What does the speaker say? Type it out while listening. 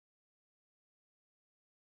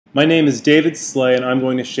My name is David Slay, and I'm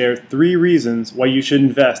going to share 3 reasons why you should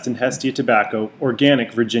invest in Hestia Tobacco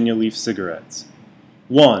Organic Virginia Leaf Cigarettes.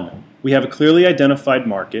 1. We have a clearly identified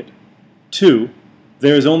market. 2.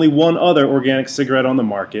 There is only one other organic cigarette on the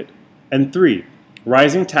market. And 3.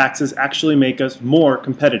 Rising taxes actually make us more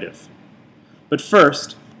competitive. But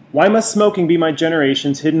first, why must smoking be my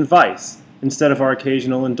generation's hidden vice instead of our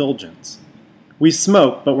occasional indulgence? We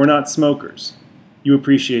smoke, but we're not smokers. You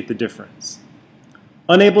appreciate the difference.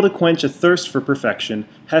 Unable to quench a thirst for perfection,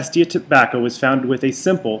 Hestia Tobacco is founded with a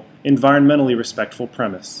simple, environmentally respectful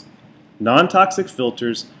premise: non-toxic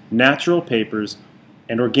filters, natural papers,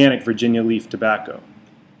 and organic Virginia leaf tobacco.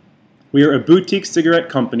 We are a boutique cigarette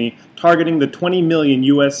company targeting the 20 million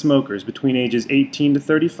U.S. smokers between ages 18 to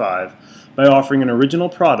 35 by offering an original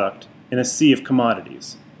product in a sea of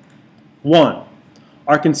commodities. 1.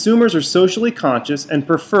 Our consumers are socially conscious and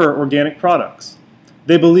prefer organic products.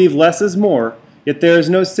 They believe less is more, yet there is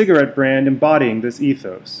no cigarette brand embodying this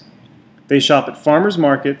ethos. They shop at farmers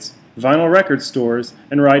markets, vinyl record stores,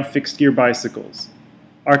 and ride fixed-gear bicycles.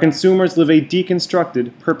 Our consumers live a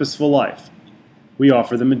deconstructed, purposeful life. We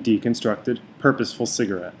offer them a deconstructed, purposeful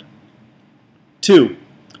cigarette. 2.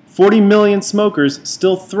 40 million smokers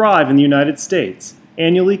still thrive in the United States,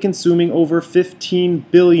 annually consuming over 15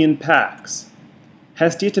 billion packs.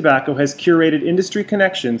 Hestia Tobacco has curated industry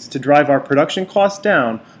connections to drive our production costs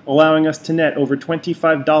down, allowing us to net over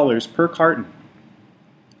 $25 per carton.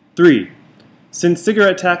 3. Since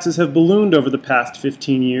cigarette taxes have ballooned over the past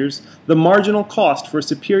 15 years, the marginal cost for a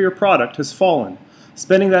superior product has fallen.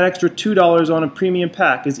 Spending that extra $2 on a premium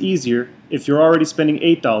pack is easier if you're already spending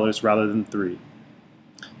 $8 rather than $3.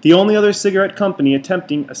 The only other cigarette company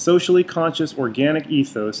attempting a socially conscious organic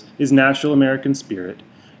ethos is Natural American Spirit,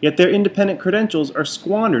 yet their independent credentials are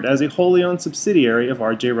squandered as a wholly owned subsidiary of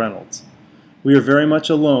R.J. Reynolds. We are very much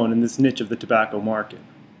alone in this niche of the tobacco market.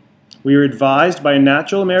 We are advised by a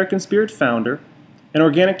Natural American Spirit founder, an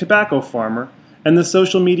organic tobacco farmer, and the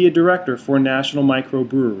social media director for a national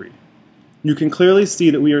microbrewery. You can clearly see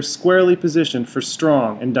that we are squarely positioned for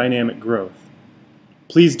strong and dynamic growth.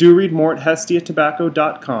 Please do read more at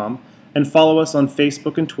hestiatobacco.com and follow us on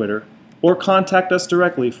Facebook and Twitter, or contact us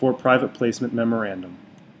directly for a private placement memorandum.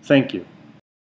 Thank you.